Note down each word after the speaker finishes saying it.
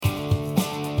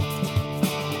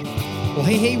Well,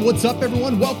 hey, what's up,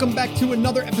 everyone? Welcome back to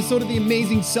another episode of the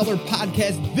Amazing Seller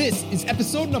Podcast. This is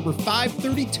episode number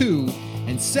 532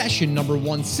 and session number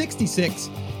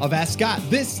 166 of Ask Scott.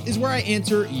 This is where I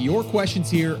answer your questions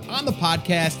here on the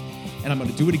podcast, and I'm going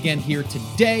to do it again here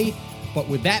today. But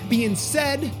with that being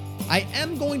said, I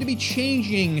am going to be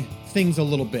changing things a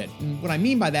little bit. And what I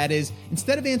mean by that is,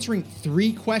 instead of answering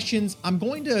 3 questions, I'm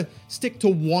going to stick to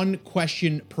 1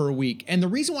 question per week. And the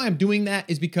reason why I'm doing that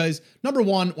is because, number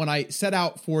one, when I set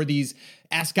out for these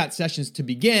Ask Scott sessions to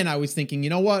begin, I was thinking, you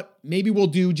know what, maybe we'll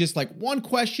do just like 1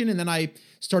 question. And then I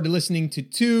started listening to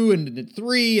 2 and then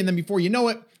 3. And then before you know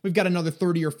it, we've got another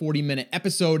 30 or 40 minute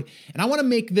episode. And I want to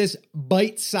make this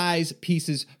bite-sized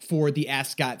pieces for the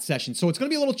Ask Scott session. So it's going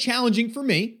to be a little challenging for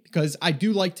me because I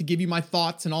do like to give you my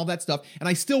thoughts and all that stuff. And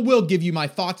I still will give you my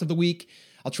thoughts of the week.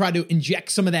 I'll try to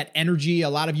inject some of that energy. A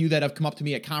lot of you that have come up to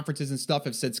me at conferences and stuff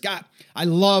have said, Scott, I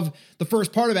love the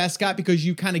first part of Ask Scott because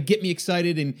you kind of get me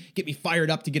excited and get me fired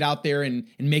up to get out there and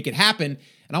make it happen.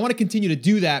 And I want to continue to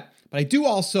do that. But I do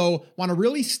also want to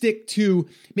really stick to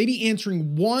maybe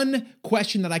answering 1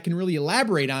 question that I can really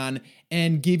elaborate on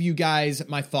and give you guys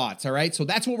my thoughts, all right? So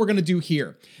that's what we're going to do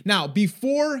here. Now,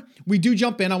 before we do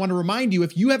jump in, I want to remind you,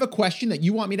 if you have a question that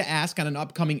you want me to ask on an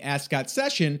upcoming Ask Scott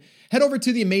session, head over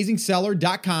to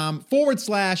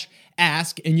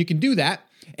theamazingseller.com/ask, and you can do that.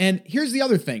 And here's the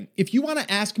other thing. If you want to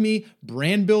ask me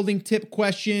brand building tip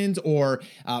questions or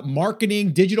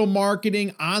marketing, digital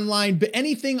marketing, online, but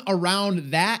anything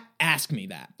around that, ask me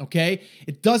that, okay?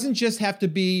 It doesn't just have to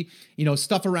be,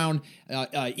 stuff around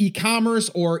e-commerce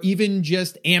or even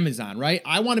just Amazon, right?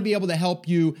 I want to be able to help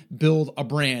you build a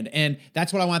brand. And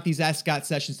that's what I want these Ask Scott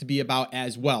sessions to be about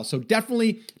as well. So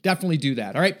definitely do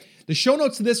that, all right? The show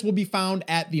notes to this will be found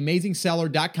at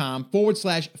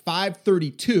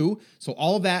theamazingseller.com/532. So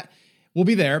all of that will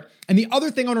be there. And the other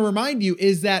thing I want to remind you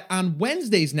is that on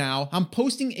Wednesdays now, I'm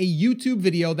posting a YouTube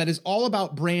video that is all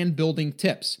about brand building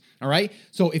tips. All right.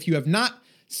 So if you have not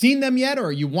seen them yet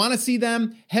or you want to see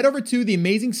them, head over to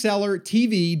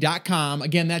theamazingsellertv.com.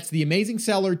 Again, that's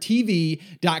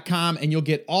theamazingsellertv.com, and you'll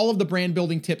get all of the brand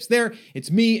building tips there. It's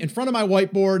me in front of my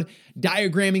whiteboard,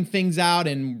 diagramming things out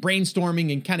and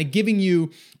brainstorming and kind of giving you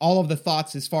all of the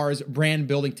thoughts as far as brand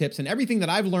building tips and everything that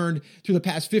I've learned through the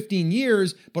past 15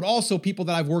 years, but also people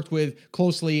that I've worked with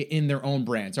closely in their own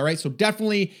brands. All right. So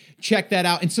definitely check that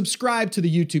out and subscribe to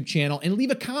the YouTube channel and leave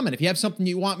a comment. If you have something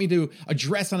you want me to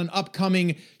address on an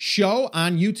upcoming show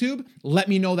on YouTube, let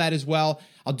me know that as well.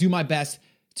 I'll do my best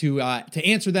to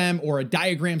answer them or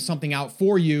diagram something out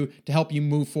for you to help you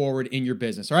move forward in your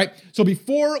business. All right. So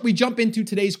before we jump into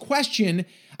today's question,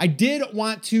 I did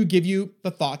want to give you the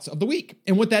thoughts of the week.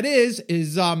 And what that is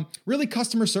really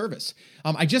customer service.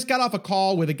 I just got off a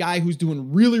call with a guy who's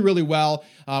doing really, really well.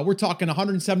 We're talking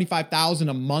 $175,000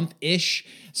 a month-ish,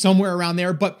 somewhere around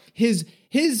there. But his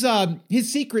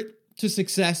secret to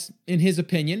success, in his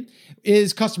opinion,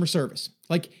 is customer service.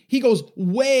 Like, he goes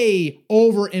way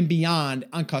over and beyond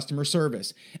on customer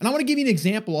service. And I want to give you an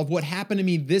example of what happened to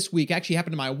me this week, actually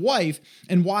happened to my wife,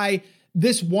 and why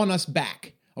this won us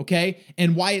back, okay?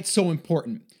 And why it's so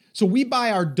important. So we buy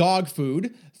our dog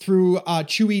food through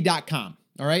Chewy.com.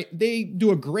 All right. They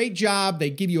do a great job. They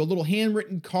give you a little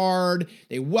handwritten card.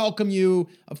 They welcome you.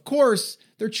 Of course,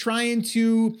 they're trying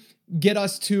to get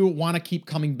us to want to keep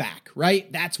coming back,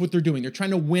 right? That's what they're doing. They're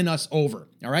trying to win us over.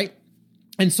 All right.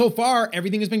 And so far,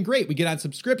 everything has been great. We get on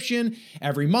subscription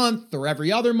every month or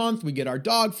every other month. We get our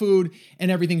dog food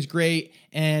and everything's great.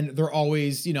 And they're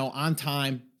always, on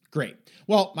time. Great.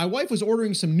 Well, my wife was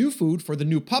ordering some new food for the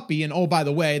new puppy. And oh, by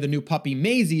the way, the new puppy,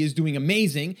 Maisie, is doing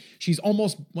amazing. She is a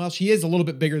little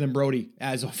bit bigger than Brody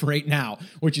as of right now,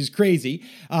 which is crazy.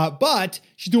 But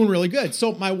she's doing really good.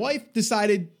 So my wife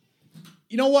decided,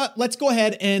 you know what? Let's go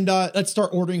ahead and let's start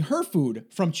ordering her food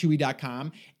from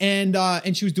Chewy.com.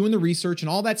 And she was doing the research and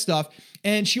all that stuff.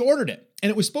 And she ordered it. And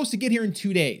it was supposed to get here in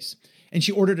 2 days. And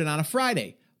she ordered it on a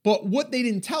Friday. But what they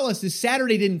didn't tell us is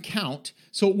Saturday didn't count.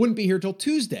 So it wouldn't be here till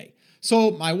Tuesday.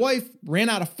 So my wife ran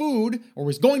out of food, or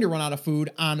was going to run out of food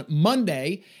on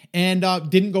Monday, and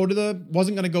wasn't going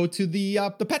to go to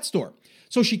the pet store.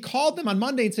 So she called them on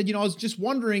Monday and said, I was just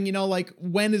wondering,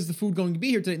 when is the food going to be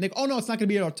here today? And they go, oh no, it's not going to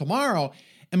be here tomorrow.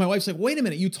 And my wife's like, wait a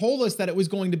minute, you told us that it was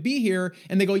going to be here.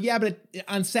 And they go, yeah, but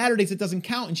on Saturdays it doesn't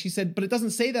count. And she said, but it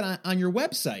doesn't say that on your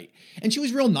website. And she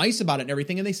was real nice about it and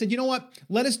everything. And they said, you know what?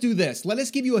 Let us do this. Let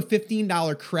us give you a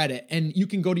 $15 credit and you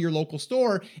can go to your local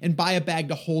store and buy a bag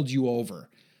to hold you over.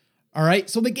 All right.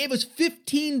 So they gave us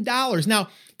 $15. Now,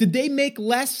 did they make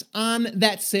less on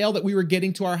that sale that we were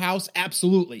getting to our house?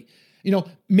 Absolutely.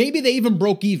 Maybe they even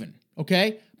broke even.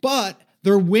 Okay. But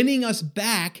They're winning us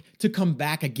back to come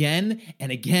back again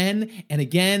and again and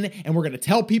again. And we're going to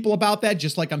tell people about that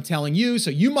just like I'm telling you.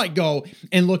 So you might go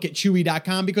and look at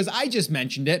Chewy.com because I just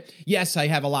mentioned it. Yes, I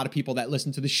have a lot of people that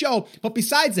listen to the show. But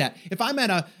besides that, if I'm at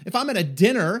a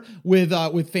dinner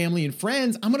with family and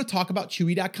friends, I'm going to talk about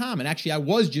Chewy.com. And actually, I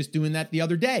was just doing that the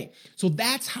other day. So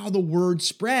that's how the word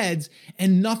spreads,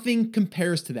 and nothing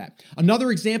compares to that.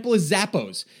 Another example is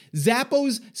Zappos.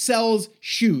 Zappos sells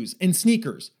shoes and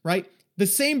sneakers, right? The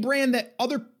same brand that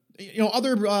other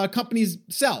companies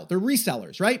sell. They're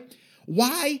resellers, right?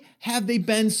 Why have they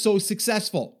been so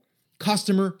successful?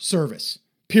 Customer service,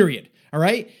 period. All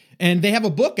right. And they have a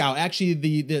book out. Actually,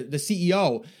 the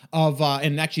CEO of,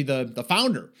 and actually the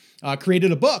founder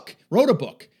wrote a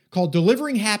book called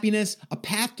Delivering Happiness, A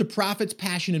Path to Profits,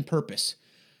 Passion, and Purpose.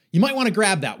 You might want to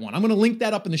grab that one. I'm going to link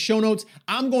that up in the show notes.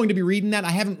 I'm going to be reading that.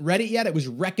 I haven't read it yet. It was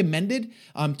recommended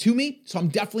to me. So I'm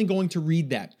definitely going to read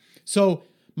that. So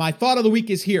my thought of the week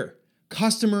is here: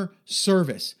 customer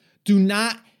service. Do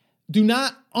not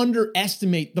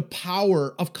underestimate the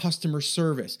power of customer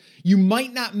service. You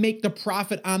might not make the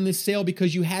profit on this sale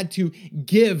because you had to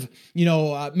give,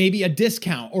 maybe a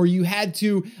discount, or you had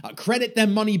to credit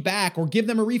them money back, or give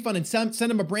them a refund and send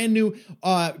them a brand new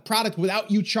product without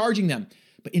you charging them.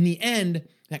 But in the end,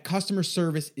 that customer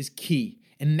service is key.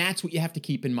 And that's what you have to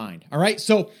keep in mind. All right.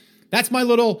 So that's my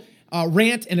little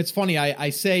rant. And it's funny,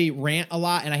 I say rant a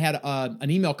lot, and I had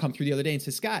an email come through the other day and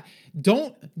said, Scott,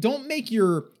 don't make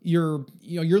your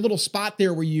little spot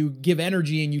there where you give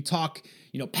energy and you talk,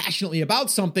 passionately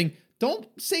about something. Don't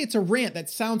say it's a rant. That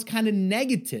sounds kind of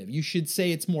negative. You should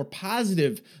say it's more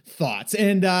positive thoughts.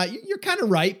 And you're kind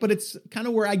of right, but it's kind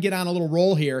of where I get on a little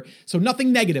roll here. So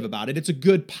nothing negative about it. It's a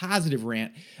good positive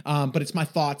rant, but it's my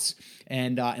thoughts,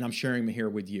 and I'm sharing them here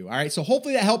with you. All right. So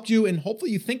hopefully that helped you, and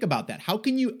hopefully you think about that. How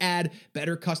can you add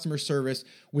better customer service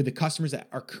with the customers that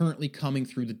are currently coming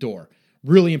through the door?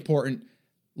 Really important.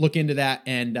 Look into that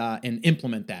and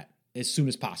implement that as soon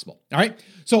as possible. All right.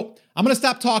 So I'm going to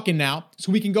stop talking now so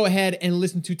we can go ahead and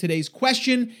listen to today's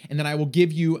question, and then I will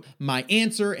give you my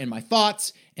answer and my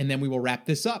thoughts, and then we will wrap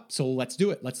this up. So let's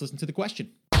do it. Let's listen to the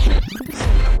question.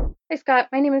 Hi, Scott.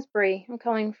 My name is Bree. I'm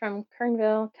calling from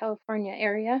Kernville, California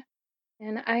area,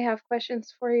 and I have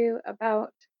questions for you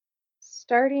about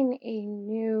starting a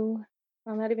new,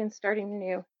 well, not even starting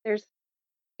new. There's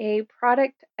a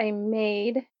product I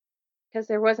made because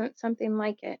there wasn't something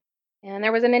like it. And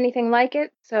there wasn't anything like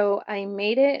it, so I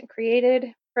made it,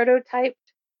 created, prototyped,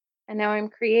 and now I'm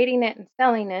creating it and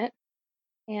selling it.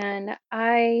 And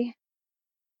I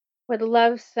would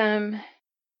love some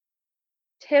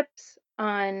tips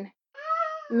on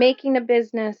making a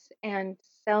business and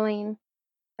selling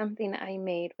something I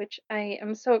made, which I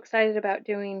am so excited about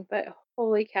doing, but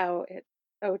holy cow, it's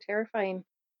so terrifying.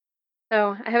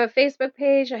 So I have a Facebook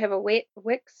page, I have a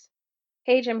Wix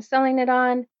page I'm selling it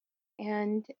on,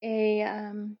 and a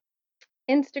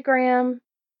Instagram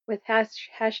with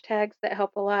hashtags that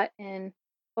help a lot in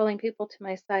pulling people to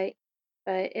my site.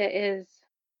 But it is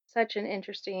such an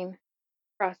interesting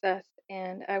process,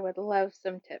 and I would love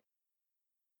some tips.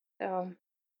 So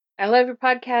I love your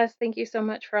podcast. Thank you so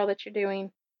much for all that you're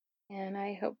doing, and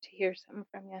I hope to hear something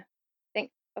from you.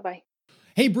 Thanks. Bye-bye.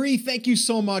 Hey, Bree, thank you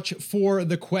so much for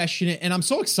the question. And I'm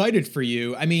so excited for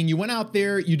you. I mean, you went out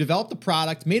there, you developed the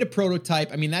product, made a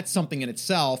prototype. I mean, that's something in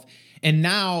itself. And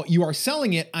now you are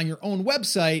selling it on your own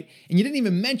website, and you didn't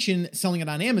even mention selling it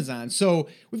on Amazon. So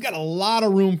we've got a lot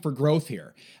of room for growth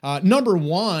here. Number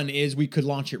one is we could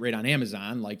launch it right on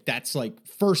Amazon. Like, that's like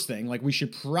first thing. Like, we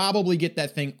should probably get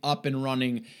that thing up and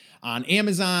running on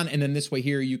Amazon. And then this way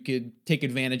here, you could take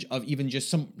advantage of even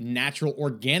just some natural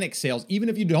organic sales, even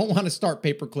if you don't want to start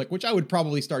pay-per-click, which I would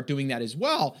probably start doing that as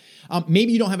well.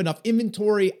 Maybe you don't have enough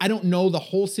inventory. I don't know the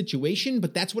whole situation,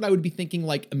 but that's what I would be thinking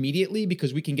like immediately,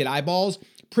 because we can get eyeballs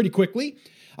pretty quickly.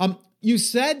 You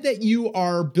said that you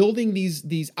are building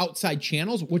these outside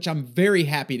channels, which I'm very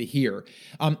happy to hear.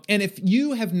 And if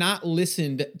you have not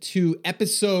listened to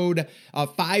episode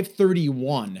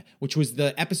 531, which was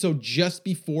the episode just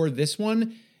before this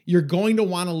one, you're going to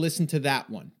want to listen to that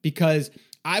one, because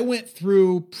I went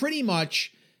through pretty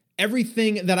much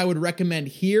everything that I would recommend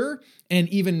here, and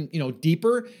even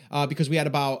deeper, because we had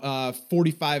about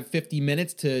 45, 50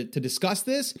 minutes to discuss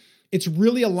this. It's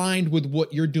really aligned with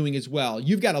what you're doing as well.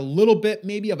 You've got a little bit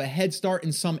maybe of a head start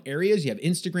in some areas. You have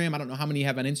Instagram. I don't know how many you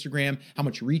have on Instagram, how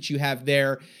much reach you have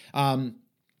there.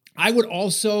 I would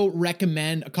also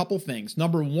recommend a couple things.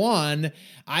 Number one,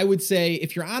 I would say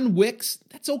if you're on Wix,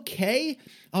 that's okay.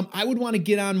 I would want to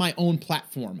get on my own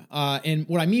platform. And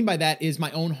what I mean by that is my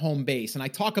own home base. And I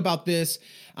talk about this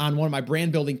on one of my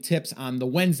brand building tips on the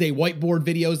Wednesday whiteboard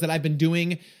videos that I've been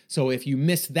doing. So if you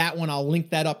missed that one, I'll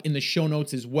link that up in the show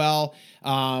notes as well.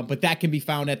 But that can be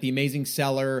found at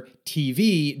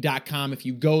theamazingsellertv.com. If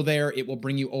you go there, it will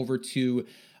bring you over to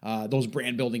those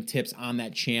brand building tips on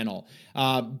that channel,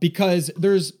 because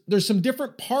there's some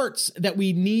different parts that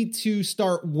we need to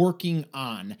start working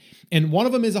on. And one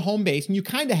of them is a home base, and you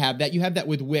kind of have that. You have that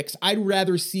with Wix. I'd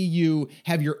rather see you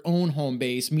have your own home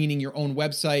base, meaning your own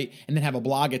website, and then have a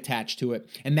blog attached to it.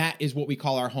 And that is what we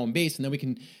call our home base. And then we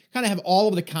can kind of have all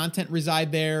of the content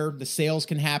reside there. The sales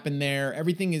can happen there.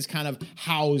 Everything is kind of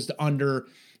housed under,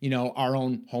 our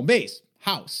own home base.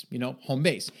 House, home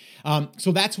base.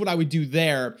 So that's what I would do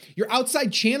there. Your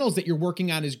outside channels that you're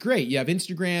working on is great. You have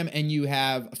Instagram and you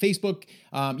have Facebook.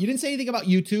 You didn't say anything about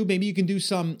YouTube. Maybe you can do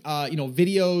some,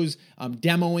 videos,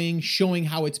 demoing, showing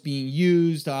how it's being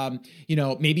used.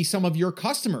 Maybe some of your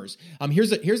customers.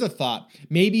 Here's a thought.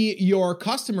 Maybe your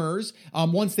customers,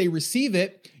 once they receive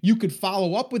it, you could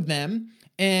follow up with them.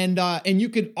 And you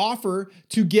could offer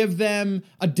to give them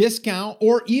a discount,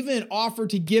 or even offer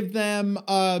to give them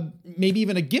maybe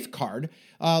even a gift card,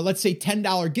 let's say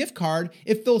 $10 gift card,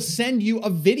 if they'll send you a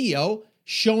video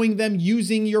showing them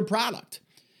using your product.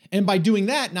 And by doing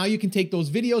that, now you can take those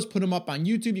videos, put them up on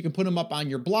YouTube, you can put them up on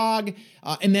your blog,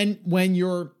 and then when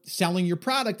you're selling your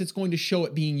product, it's going to show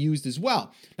it being used as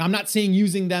well. Now, I'm not saying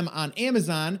using them on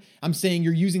Amazon, I'm saying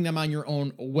you're using them on your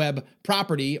own web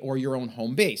property or your own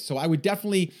home base. So I would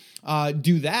definitely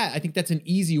do that. I think that's an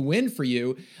easy win for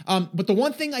you. But the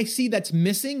one thing I see that's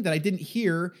missing that I didn't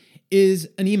hear is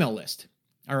an email list,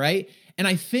 all right? And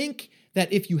I think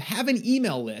that if you have an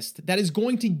email list, that is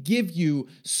going to give you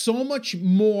so much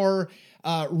more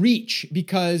reach,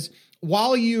 because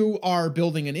while you are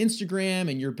building an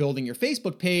Instagram and you're building your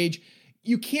Facebook page,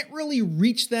 you can't really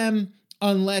reach them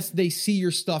unless they see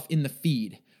your stuff in the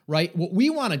feed, right? What we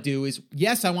want to do is,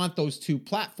 yes, I want those two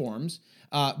platforms,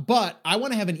 but I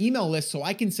want to have an email list so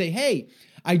I can say, hey,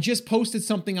 I just posted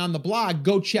something on the blog,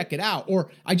 go check it out. Or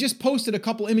I just posted a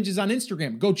couple images on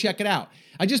Instagram, go check it out.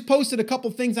 I just posted a couple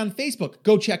things on Facebook,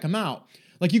 go check them out.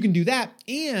 Like, you can do that.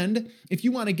 And if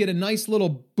you want to get a nice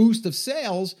little boost of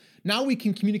sales, now we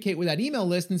can communicate with that email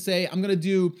list and say, I'm going to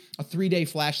do a 3-day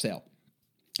flash sale.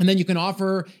 And then you can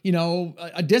offer,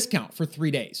 a discount for 3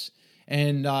 days.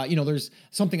 And, there's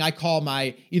something I call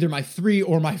either my 3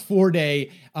 or my 4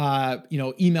 day,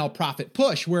 email profit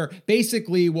push, where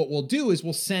basically what we'll do is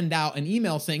we'll send out an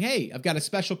email saying, hey, I've got a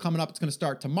special coming up. It's going to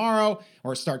start tomorrow,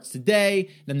 or it starts today.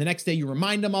 Then the next day you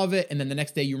remind them of it. And then the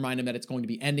next day you remind them that it's going to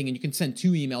be ending. And you can send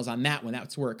 2 emails on that one.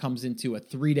 That's where it comes into a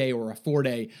 3-day or a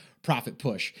 4-day profit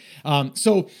push.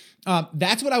 So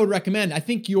that's what I would recommend. I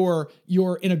think you're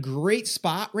in a great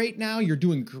spot right now. You're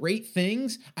doing great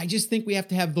things. I just think we have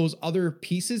to have those other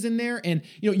pieces in there. And,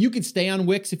 you could stay on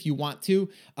Wix if you want to.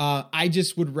 I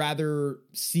just would rather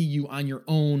see you on your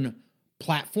own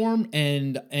platform,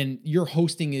 and your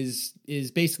hosting is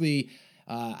basically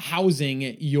housing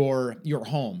your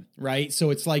home, right?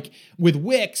 So it's like with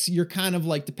Wix, you're kind of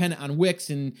like dependent on Wix,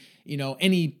 and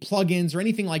any plugins or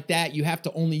anything like that, you have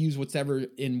to only use whatever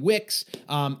in Wix.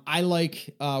 I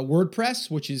like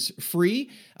WordPress, which is free.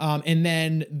 And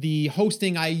then the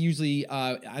hosting, I usually,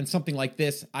 on something like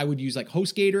this, I would use like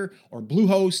HostGator or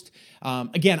Bluehost.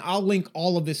 Again, I'll link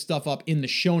all of this stuff up in the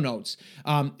show notes.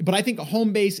 But I think a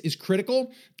home base is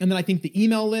critical. And then I think the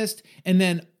email list, and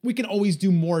then we can always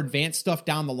do more advanced stuff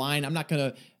down the line. I'm not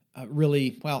going to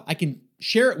I can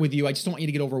share it with you. I just don't want you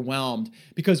to get overwhelmed,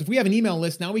 because if we have an email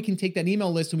list, now we can take that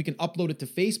email list and we can upload it to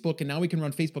Facebook, and now we can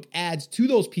run Facebook ads to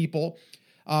those people.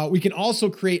 We can also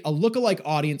create a lookalike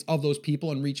audience of those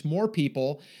people and reach more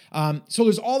people. So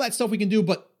there's all that stuff we can do,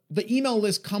 but the email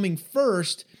list coming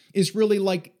first is really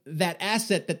like that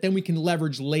asset that then we can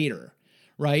leverage later,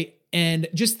 right? And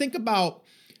just think about,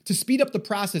 to speed up the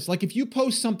process, like if you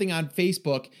post something on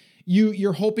Facebook,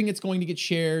 you're hoping it's going to get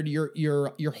shared.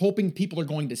 You're hoping people are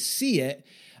going to see it.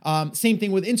 Same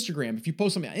thing with Instagram. If you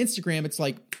post something on Instagram, it's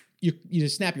like you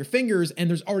just snap your fingers and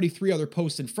there's already 3 other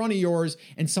posts in front of yours,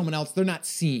 and someone else, they're not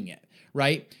seeing it,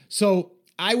 right? So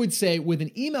I would say with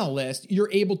an email list, you're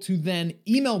able to then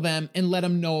email them and let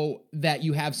them know that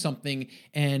you have something,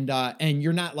 and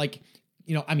you're not like,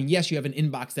 yes, you have an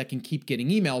inbox that can keep getting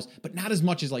emails, but not as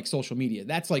much as like social media.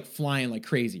 That's like flying like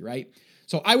crazy, right?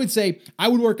 So I would say I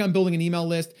would work on building an email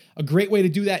list. A great way to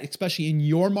do that, especially in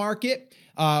your market,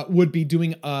 would be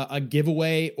doing a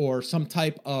giveaway or some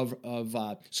type of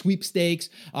sweepstakes,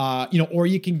 or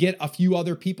you can get a few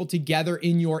other people together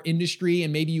in your industry,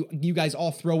 and maybe you guys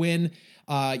all throw in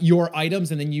your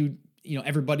items, and then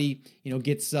everybody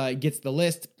gets the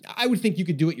list. I would think you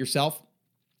could do it yourself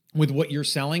with what you're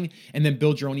selling and then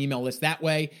build your own email list that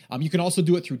way. You can also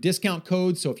do it through discount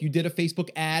codes. So if you did a Facebook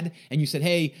ad and you said,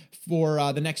 hey,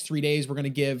 for the next 3 days, we're going to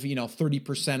give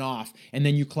 30% off, and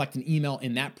then you collect an email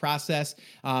in that process.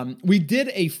 We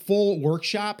did a full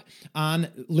workshop on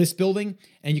list building,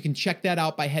 and you can check that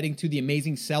out by heading to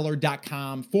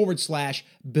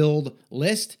theamazingseller.com/build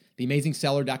list.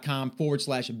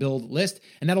 theamazingseller.com/build list,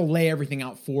 and that'll lay everything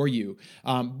out for you.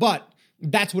 But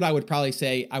that's what I would probably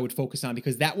say I would focus on,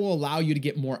 because that will allow you to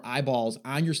get more eyeballs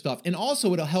on your stuff. And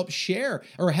also it'll help share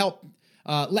or help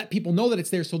let people know that it's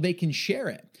there so they can share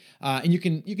it. And you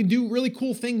can do really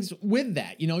cool things with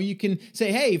that. You can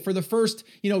say, hey, for the first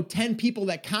 10 people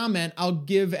that comment, I'll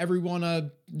give everyone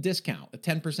a discount, a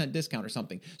 10% discount or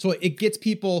something. So it gets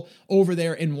people over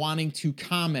there and wanting to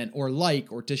comment or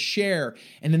like or to share.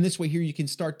 And then this way here, you can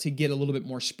start to get a little bit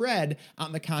more spread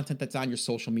on the content that's on your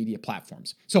social media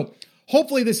platforms. So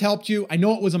hopefully this helped you. I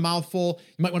know it was a mouthful.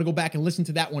 You might want to go back and listen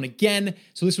to that one again.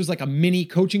 So this was like a mini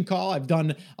coaching call. I've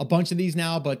done a bunch of these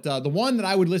now, but the one that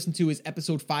I would listen to is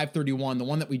episode 531, the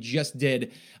one that we just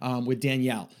did with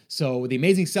Danielle. So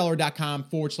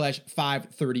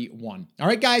theamazingseller.com/531. All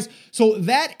right, guys. So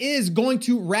that is going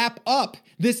to wrap up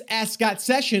this Ask Scott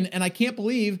session. And I can't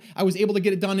believe I was able to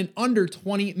get it done in under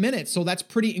 20 minutes. So that's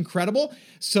pretty incredible.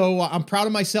 So I'm proud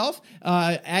of myself.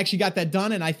 I actually got that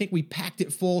done, and I think we packed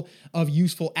it full of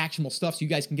useful, actionable stuff so you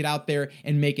guys can get out there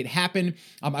and make it happen.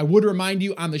 I would remind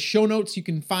you on the show notes, you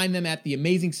can find them at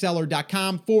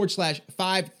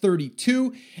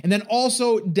theamazingseller.com/532. And then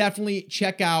also definitely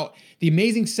check out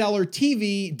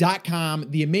theamazingsellertv.com,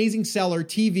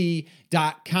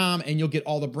 theamazingsellertv.com, and you'll get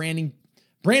all the brand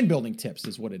building tips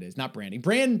is what it is, not branding.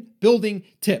 Brand building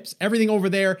tips, everything over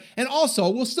there. And also,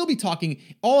 we'll still be talking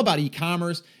all about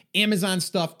e-commerce, Amazon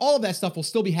stuff, all of that stuff will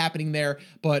still be happening there.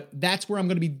 But that's where I'm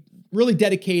going to be really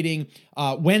dedicating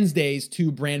Wednesdays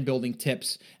to brand building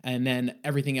tips. And then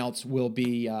everything else will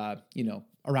be,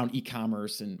 around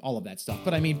e-commerce and all of that stuff.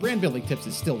 But I mean, brand building tips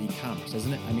is still e-commerce,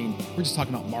 isn't it? I mean, we're just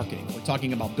talking about marketing. We're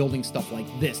talking about building stuff like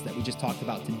this that we just talked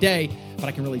about today, but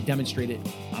I can really demonstrate it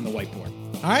on the whiteboard.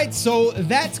 All right, so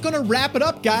that's going to wrap it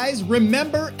up, guys.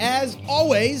 Remember, as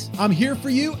always, I'm here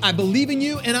for you, I believe in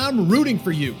you, and I'm rooting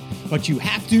for you. But you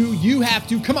have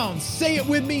to, come on, say it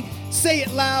with me, say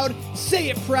it loud, say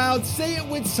it proud, say it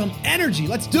with some energy.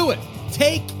 Let's do it.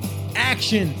 Take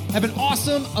action. Have an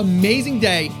awesome, amazing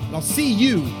day, and I'll see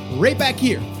you right back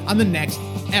here on the next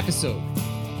episode.